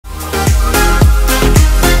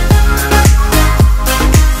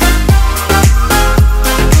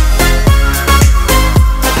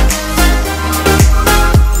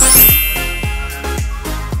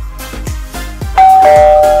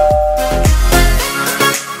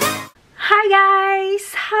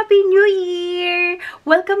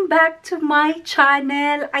Welcome back to my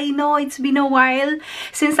channel. I know it's been a while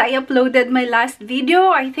since I uploaded my last video.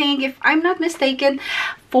 I think, if I'm not mistaken,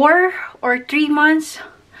 4 or 3 months.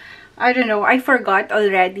 I don't know. I forgot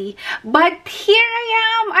already. But here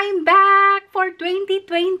I am. I'm back for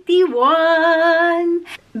 2021.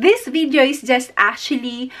 This video is just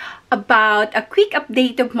actually about a quick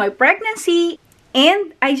update of my pregnancy.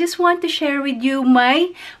 And I just want to share with you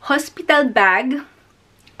my hospital bag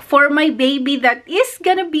for my baby that is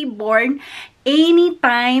gonna be born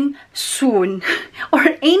anytime soon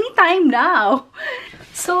or anytime now.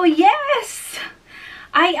 So yes,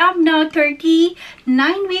 I am now 39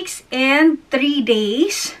 weeks and 3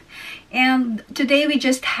 days, and today we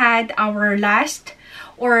just had our last,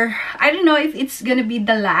 or I don't know if it's gonna be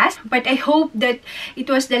the last, but I hope that it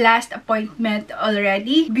was the last appointment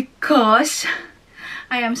already, because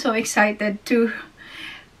I am so excited to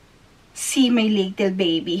see my little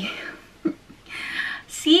baby.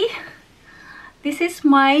 See, this is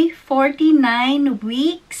my 49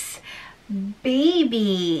 weeks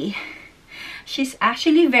baby. She's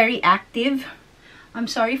actually very active. I'm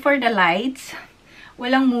sorry for the lights.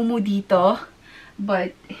 Walang mumu dito,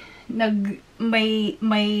 but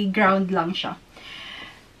may ground lang siya.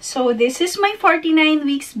 So this is my 49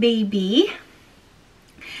 weeks baby.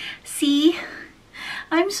 See,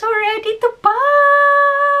 I'm so ready to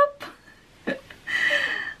pop!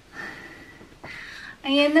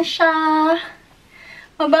 Ayan na siya.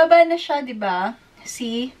 Mababa na siya, diba?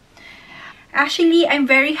 See? Actually, I'm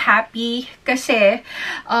very happy kasi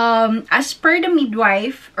as per the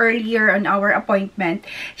midwife earlier on our appointment,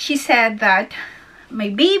 she said that my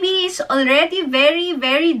baby is already very,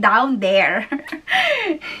 very down there.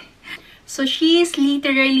 So she is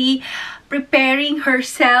literally preparing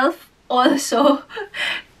herself also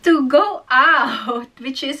to go out,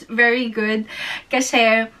 which is very good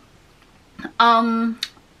kasi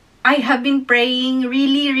I have been praying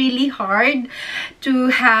really hard to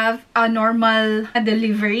have a normal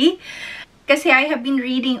delivery. Kasi I have been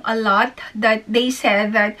reading a lot that they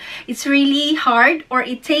said that it's really hard, or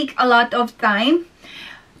it takes a lot of time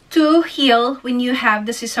to heal when you have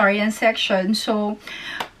the cesarean section. So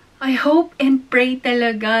I hope and pray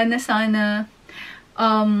talaga na sana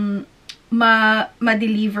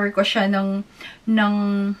ma-deliver ko siya ng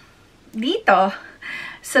dito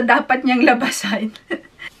sa dapat niyang labasan.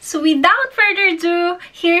 So without further ado,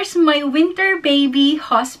 here's my winter baby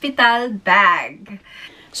hospital bag.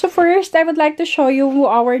 So first, I would like to show you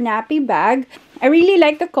our nappy bag. I really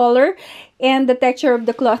like the color and the texture of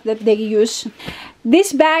the cloth that they use.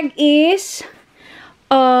 This bag is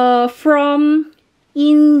from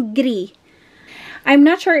Ingri. I'm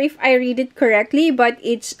not sure if I read it correctly, but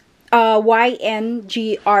it's Y-N-G-R-I.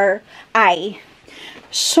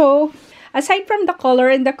 So aside from the color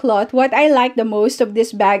and the cloth, what I like the most of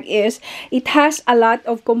this bag is it has a lot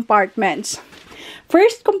of compartments.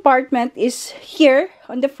 First compartment is here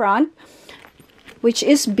on the front, which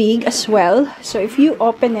is big as well. So if you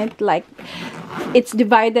open it, like, it's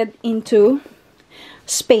divided into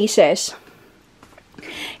spaces.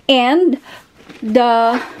 And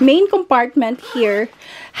the main compartment here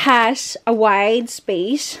has a wide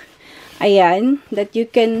space, ayan, that you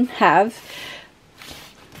can have.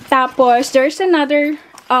 Tapos, there's another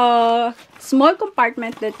small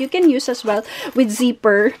compartment that you can use as well with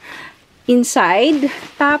zipper inside.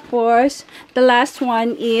 Tapos, the last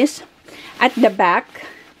one is at the back.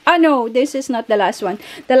 Oh no, this is not the last one.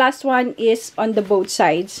 The last one is on the both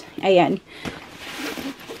sides. Ayan.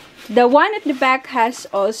 The one at the back has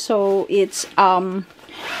also its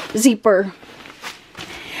zipper.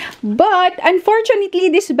 But,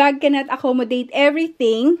 unfortunately, this bag cannot accommodate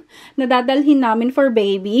everything na dadalhin namin for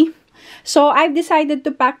baby. So, I've decided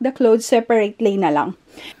to pack the clothes separately na lang.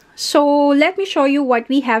 So, let me show you what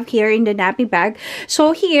we have here in the nappy bag.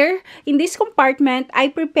 So, here, in this compartment,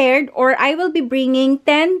 I prepared, or I will be bringing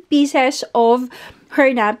 10 pieces of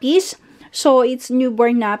her nappies. So, it's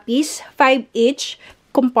newborn nappies, 5 each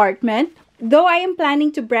compartment. Though I am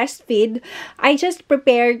planning to breastfeed, I just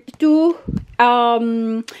prepared 2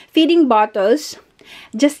 feeding bottles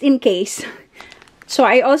just in case. So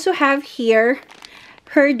I also have here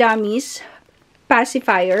her dummies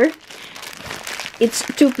pacifier. It's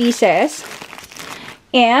 2 pieces.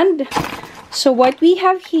 And so what we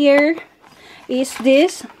have here is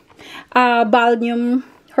this Valium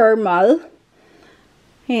Hermal.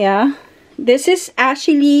 Yeah, this is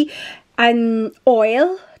actually an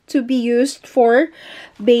oil to be used for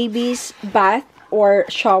baby's bath or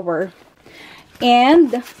shower.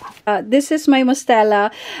 And this is my Mostela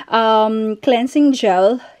cleansing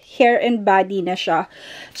gel. Hair and body na siya.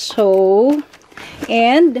 So,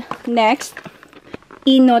 and next,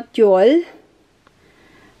 inotiol.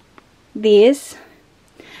 This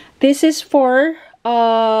is for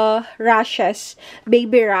rashes,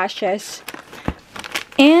 baby rashes.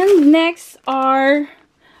 And next are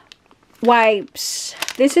wipes.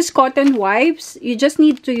 This is cotton wipes. You just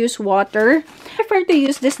need to use water. I prefer to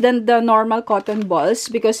use this than the normal cotton balls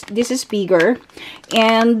because this is bigger.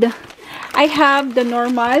 And I have the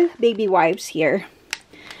normal baby wipes here.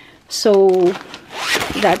 So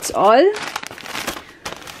that's all.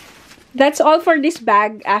 That's all for this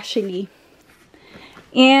bag actually.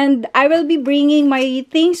 And I will be bringing my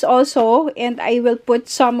things also, and I will put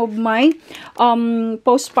some of my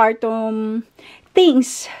postpartum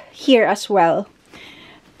things here as well.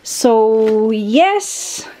 So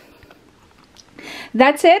yes,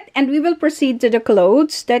 that's it, and we will proceed to the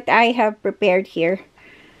clothes that I have prepared here.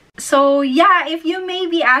 So yeah, if you may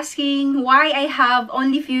be asking why I have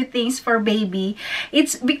only few things for baby,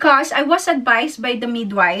 it's because I was advised by the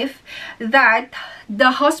midwife that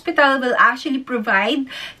the hospital will actually provide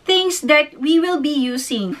things that we will be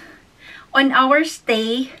using on our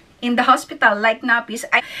stay in the hospital, like nappies.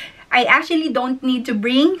 I actually don't need to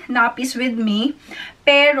bring nappies with me,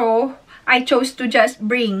 pero I chose to just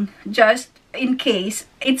bring, just in case.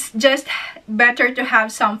 It's just better to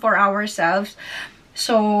have some for ourselves.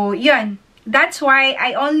 So, yun. That's why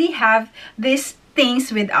I only have these things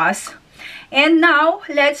with us. And now,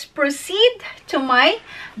 let's proceed to my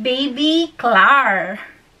baby Clar.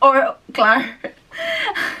 Or, Clar.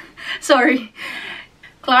 Sorry.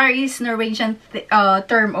 Clar is Norwegian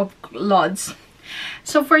term of clothes.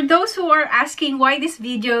 So, for those who are asking why this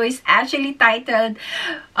video is actually titled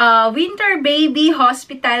Winter Baby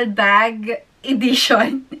Hospital Bag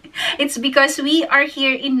Edition, it's because we are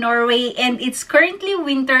here in Norway and it's currently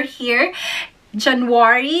winter here,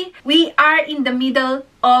 January. We are in the middle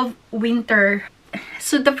of winter.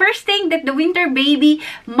 So the first thing that the winter baby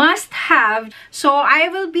must have, so I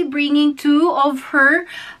will be bringing two of her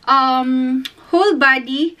whole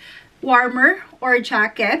body warmer or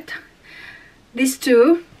jacket. These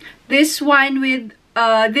two. This one with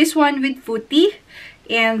footy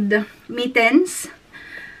and mittens.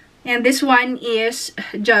 And this one is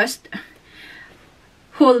just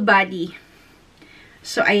whole body.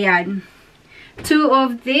 So, ayan. Two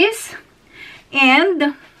of this.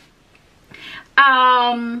 And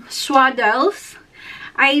swaddles.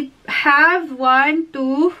 I have 1,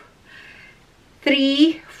 2,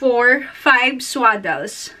 3, 4, 5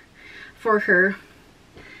 swaddles for her.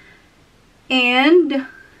 And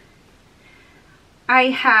I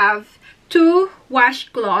have 2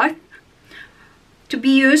 washcloths to be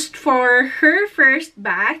used for her first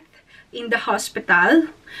bath in the hospital.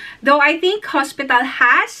 Though I think hospital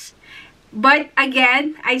has, but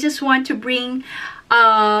again, I just want to bring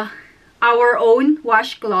our own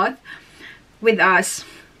washcloth with us.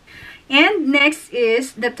 And next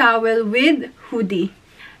is the towel with hoodie.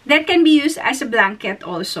 That can be used as a blanket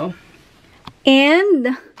also.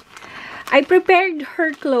 And I prepared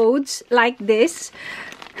her clothes like this.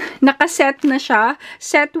 Nakaset na siya.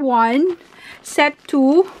 Set 1, set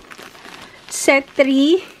 2, set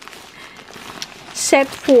 3, set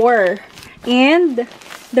 4, and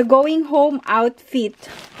the going home outfit.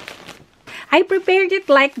 I prepared it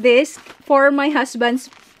like this for my husband's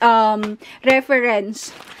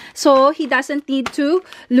reference. So, he doesn't need to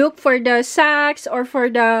look for the socks or for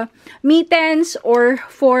the mittens or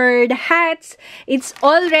for the hats. It's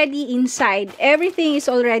already inside. Everything is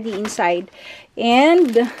already inside.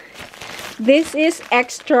 And this is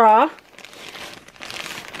extra.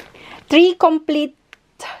 3 complete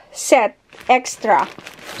set extra.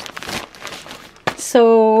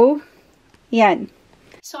 So, yan.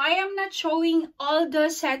 So, I am not showing all the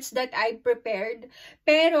sets that I prepared.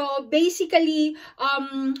 Pero, basically,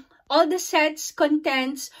 all the sets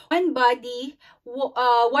contains 1 body,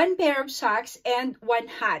 1 pair of socks, and 1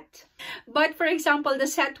 hat. But, for example, the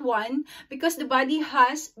set 1, because the body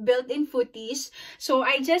has built-in footies, so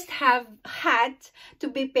I just have hat to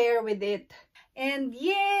be paired with it. And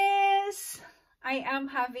yes, I am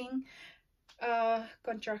having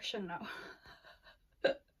contraction now.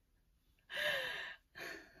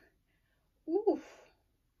 Oof.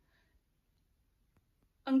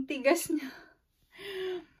 Ang tigas niya.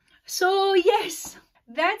 So, yes.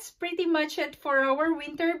 That's pretty much it for our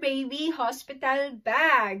winter baby hospital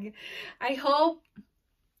bag. I hope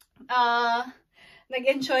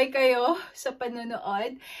nag-enjoy kayo sa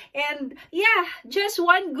panonood. And yeah, just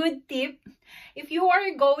one good tip. If you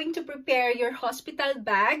are going to prepare your hospital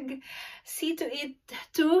bag, see to it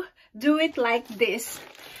to do it like this.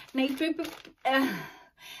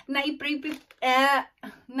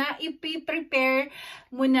 na ipi-prepare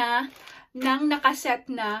mo na ng nakaset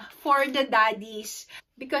na for the daddies.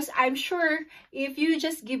 Because I'm sure if you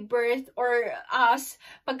just give birth or us,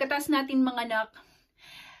 pagkatas natin mga anak,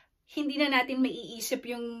 hindi na natin maiisip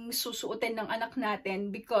yung susuotin ng anak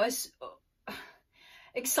natin because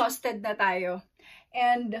exhausted na tayo.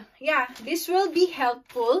 And yeah, this will be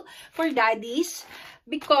helpful for daddies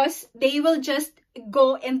because they will just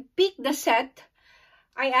go and pick the set.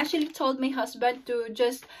 I actually told my husband to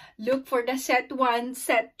just look for the set 1,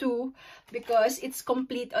 set 2 because it's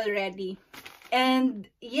complete already. And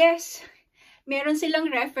yes, meron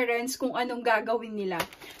silang reference kung anong gagawin nila.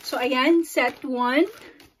 So ayan, set 1,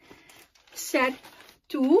 set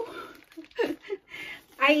 2.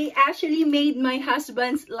 I actually made my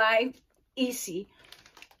husband's life easy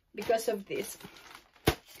because of this.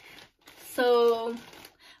 So,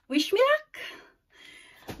 wish me luck.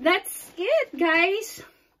 That's it, guys.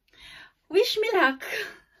 Wish me luck.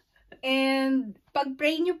 And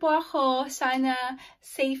pag-pray niyo po ako, sana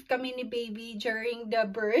safe kami ni baby during the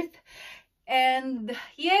birth. And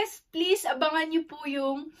yes, please abangan niyo po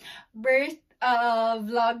yung birth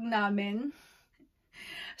vlog namin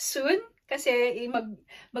soon. Kasi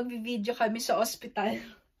mag-video kami sa hospital.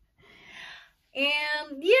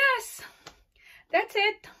 And yes, that's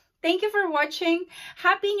it. Thank you for watching.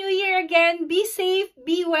 Happy New Year again. Be safe,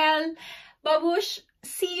 be well. Babush,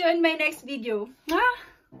 see you in my next video.